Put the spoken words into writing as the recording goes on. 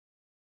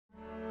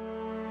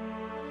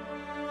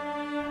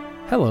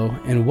Hello,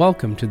 and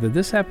welcome to the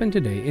This Happened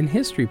Today in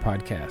History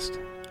podcast.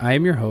 I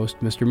am your host,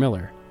 Mr.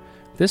 Miller.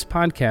 This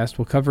podcast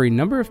will cover a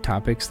number of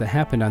topics that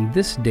happened on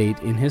this date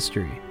in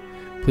history.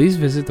 Please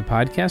visit the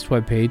podcast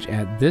webpage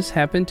at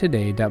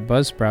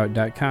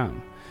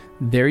thishappenedtoday.buzzsprout.com.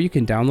 There you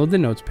can download the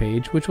notes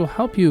page, which will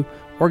help you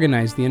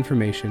organize the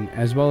information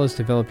as well as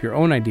develop your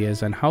own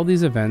ideas on how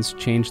these events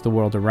change the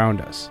world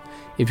around us.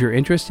 If you're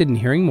interested in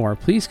hearing more,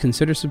 please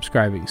consider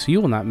subscribing so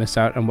you will not miss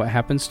out on what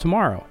happens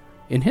tomorrow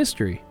in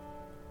history.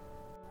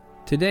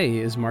 Today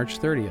is March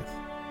 30th.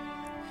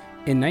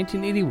 In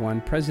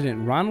 1981,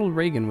 President Ronald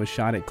Reagan was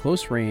shot at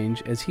close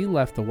range as he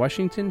left the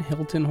Washington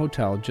Hilton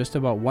Hotel just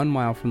about 1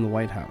 mile from the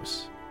White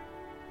House.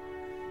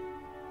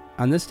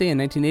 On this day in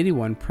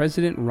 1981,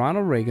 President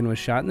Ronald Reagan was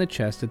shot in the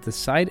chest at the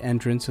side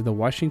entrance of the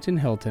Washington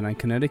Hilton on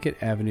Connecticut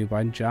Avenue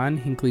by John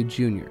Hinckley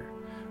Jr.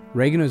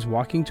 Reagan was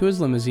walking to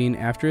his limousine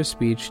after a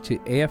speech to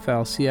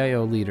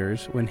AFL-CIO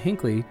leaders when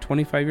Hinckley,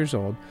 25 years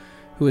old,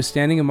 who was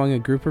standing among a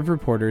group of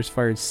reporters,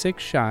 fired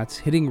 6 shots,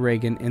 hitting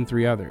Reagan and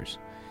 3 others.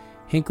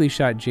 Hinckley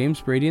shot James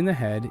Brady in the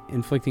head,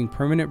 inflicting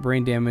permanent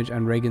brain damage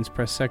on Reagan's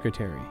press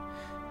secretary.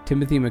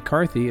 Timothy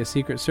McCarthy, a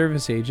Secret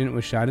Service agent,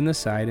 was shot in the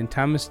side, and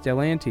Thomas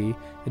Delante,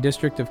 a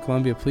District of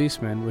Columbia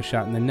policeman, was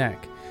shot in the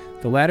neck.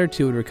 The latter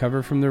two would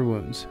recover from their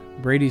wounds.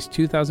 Brady's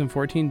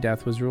 2014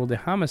 death was ruled a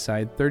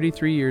homicide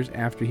 33 years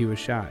after he was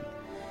shot.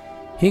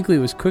 Hinckley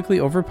was quickly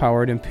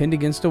overpowered and pinned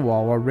against a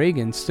wall, while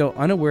Reagan, still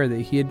unaware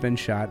that he had been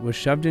shot, was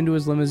shoved into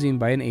his limousine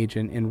by an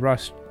agent and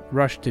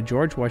rushed to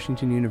George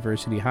Washington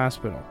University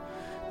Hospital.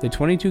 The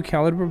 .22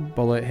 caliber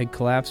bullet had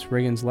collapsed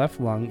Reagan's left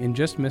lung and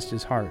just missed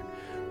his heart.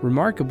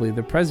 Remarkably,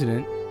 the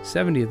president,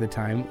 70 at the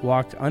time,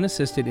 walked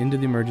unassisted into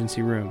the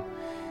emergency room.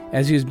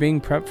 As he was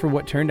being prepped for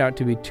what turned out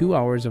to be 2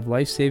 hours of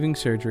life-saving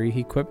surgery,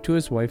 he quipped to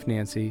his wife,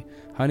 Nancy,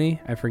 "Honey,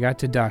 I forgot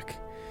to duck."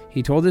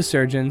 He told his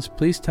surgeons,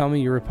 "Please tell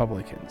me you're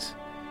Republicans."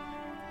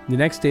 The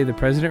next day, the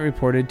president,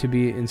 reported to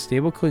be in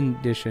stable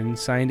condition,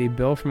 signed a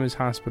bill from his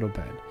hospital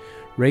bed.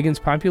 Reagan's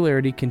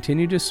popularity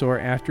continued to soar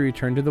after he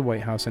returned to the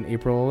White House on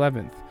April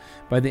 11th.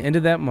 By the end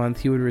of that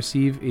month, he would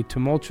receive a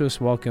tumultuous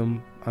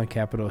welcome on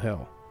Capitol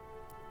Hill.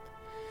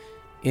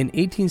 In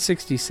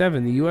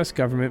 1867, the U.S.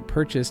 government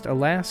purchased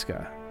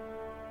Alaska.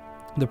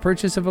 The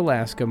purchase of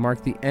Alaska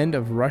marked the end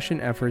of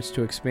Russian efforts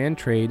to expand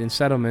trade and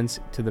settlements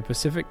to the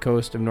Pacific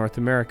coast of North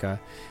America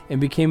and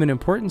became an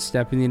important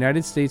step in the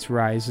United States'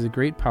 rise as a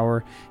great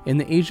power in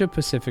the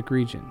Asia-Pacific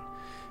region.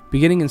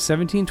 Beginning in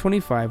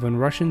 1725, when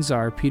Russian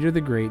Tsar Peter the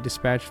Great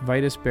dispatched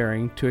Vitus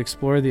Bering to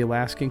explore the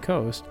Alaskan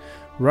coast,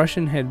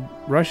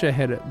 Russia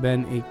had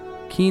been a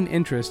keen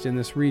interest in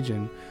this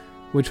region,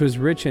 which was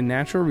rich in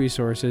natural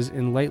resources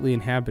and lightly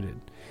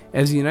inhabited.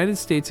 As the United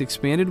States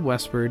expanded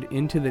westward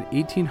into the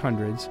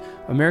 1800s,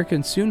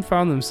 Americans soon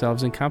found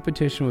themselves in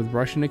competition with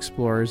Russian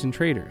explorers and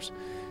traders.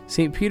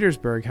 St.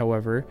 Petersburg,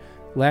 however,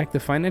 lacked the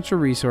financial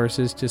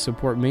resources to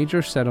support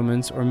major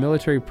settlements or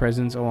military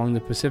presence along the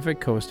Pacific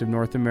coast of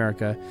North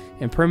America,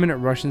 and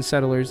permanent Russian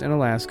settlers in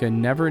Alaska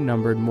never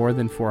numbered more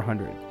than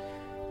 400.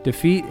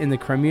 Defeat in the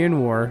Crimean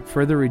War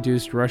further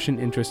reduced Russian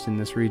interest in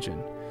this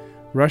region.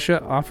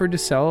 Russia offered to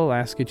sell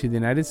Alaska to the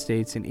United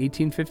States in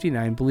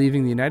 1859,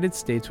 believing the United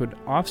States would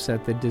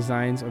offset the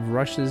designs of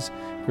Russia's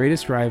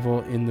greatest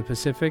rival in the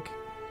Pacific,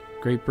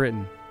 Great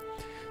Britain.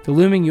 The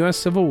looming U.S.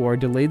 Civil War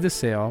delayed the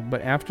sale,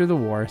 but after the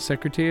war,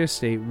 Secretary of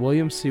State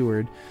William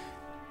Seward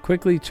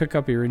quickly took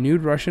up a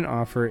renewed Russian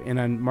offer and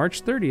on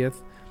March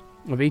 30th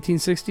of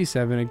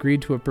 1867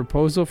 agreed to a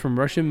proposal from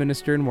Russian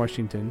minister in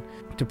Washington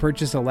to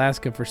purchase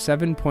Alaska for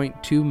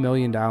 $7.2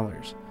 million.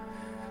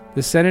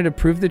 The Senate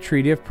approved the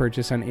Treaty of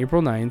Purchase on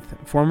April 9th.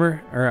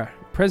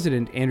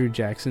 President Andrew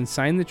Jackson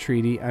signed the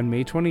treaty on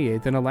May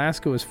 28th, and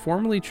Alaska was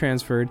formally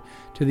transferred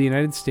to the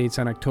United States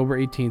on October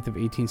 18th of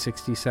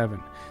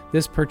 1867.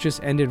 This purchase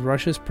ended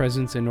Russia's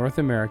presence in North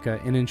America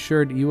and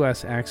ensured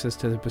U.S. access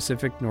to the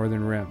Pacific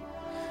Northern Rim.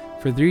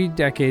 For 3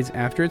 decades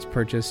after its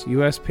purchase,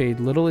 U.S. paid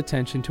little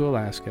attention to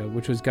Alaska,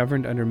 which was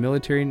governed under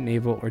military,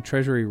 naval, or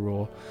treasury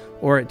rule,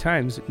 or at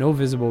times no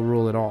visible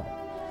rule at all.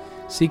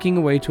 Seeking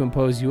a way to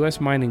impose U.S.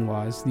 mining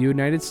laws, the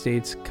United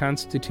States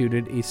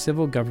constituted a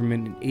civil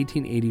government in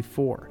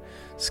 1884.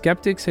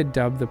 Skeptics had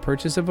dubbed the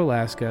purchase of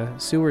Alaska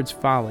Seward's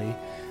folly,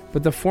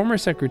 but the former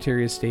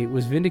Secretary of State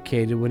was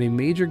vindicated when a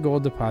major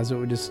gold deposit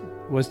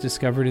was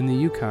discovered in the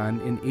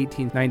Yukon in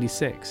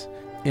 1896,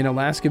 and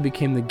Alaska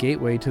became the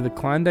gateway to the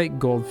Klondike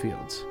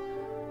goldfields.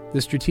 The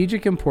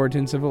strategic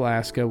importance of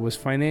Alaska was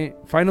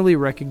finally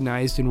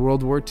recognized in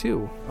World War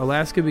II.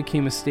 Alaska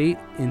became a state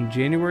in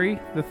January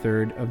the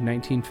 3rd of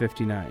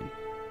 1959.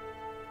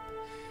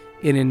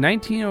 And in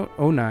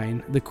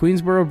 1909, the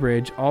Queensboro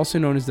Bridge, also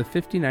known as the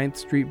 59th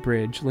Street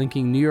Bridge,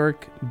 linking New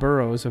York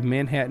boroughs of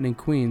Manhattan and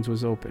Queens,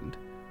 was opened.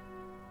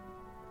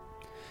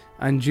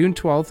 On June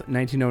 12,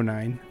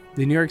 1909,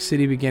 the New York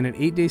City began an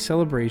 8-day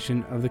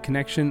celebration of the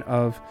connection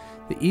of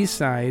the East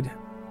Side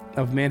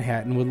of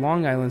Manhattan with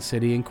Long Island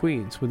City and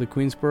Queens, with the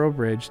Queensboro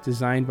Bridge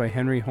designed by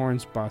Henry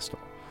Hornsbostel.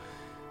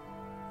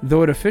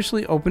 Though it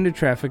officially opened to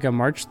traffic on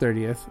March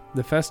 30th,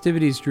 the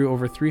festivities drew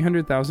over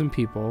 300,000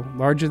 people,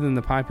 larger than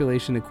the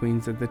population of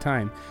Queens at the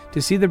time,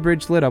 to see the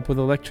bridge lit up with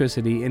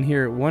electricity and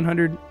hear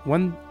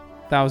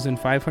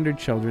 1,500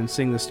 children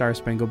sing the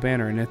Star-Spangled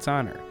Banner in its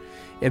honor.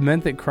 It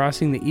meant that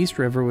crossing the East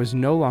River was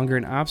no longer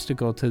an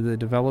obstacle to the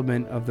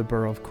development of the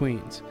borough of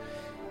Queens.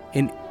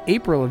 In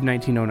April of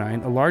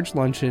 1909, a large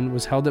luncheon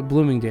was held at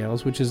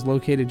Bloomingdale's, which is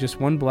located just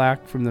one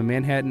block from the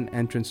Manhattan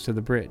entrance to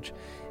the bridge.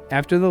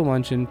 After the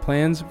luncheon,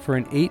 plans for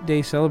an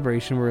 8-day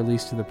celebration were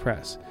released to the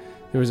press.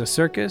 There was a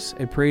circus,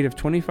 a parade of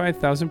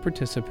 25,000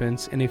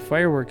 participants, and a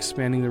fireworks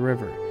spanning the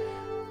river.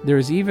 There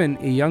was even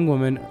a young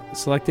woman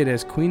selected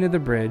as Queen of the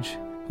Bridge,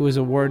 who was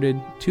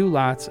awarded 2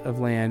 lots of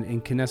land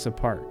in Canessa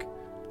Park.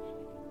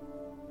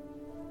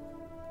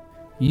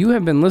 You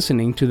have been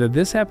listening to the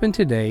This Happened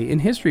Today in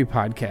History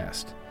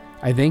podcast.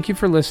 I thank you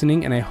for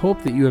listening, and I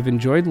hope that you have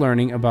enjoyed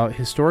learning about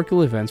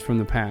historical events from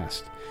the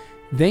past.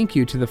 Thank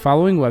you to the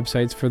following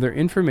websites for their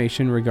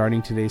information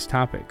regarding today's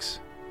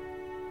topics: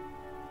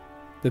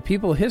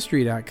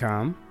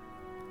 ThePeopleHistory.com,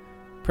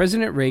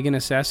 President Reagan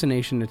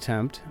Assassination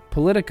Attempt,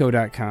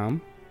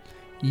 Politico.com,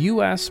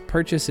 U.S.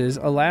 Purchases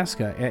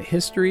Alaska at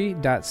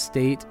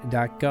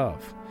history.state.gov,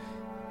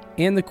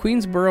 and the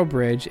Queensboro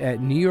Bridge at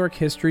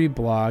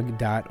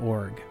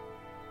newyorkhistoryblog.org.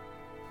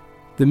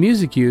 The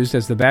music used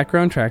as the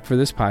background track for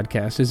this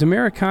podcast is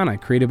Americana,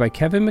 created by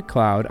Kevin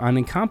MacLeod on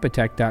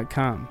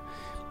Incompetech.com.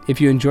 If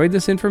you enjoyed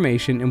this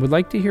information and would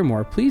like to hear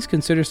more, please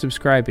consider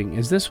subscribing,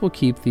 as this will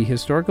keep the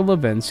historical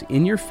events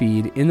in your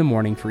feed in the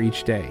morning for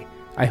each day.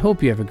 I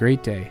hope you have a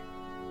great day.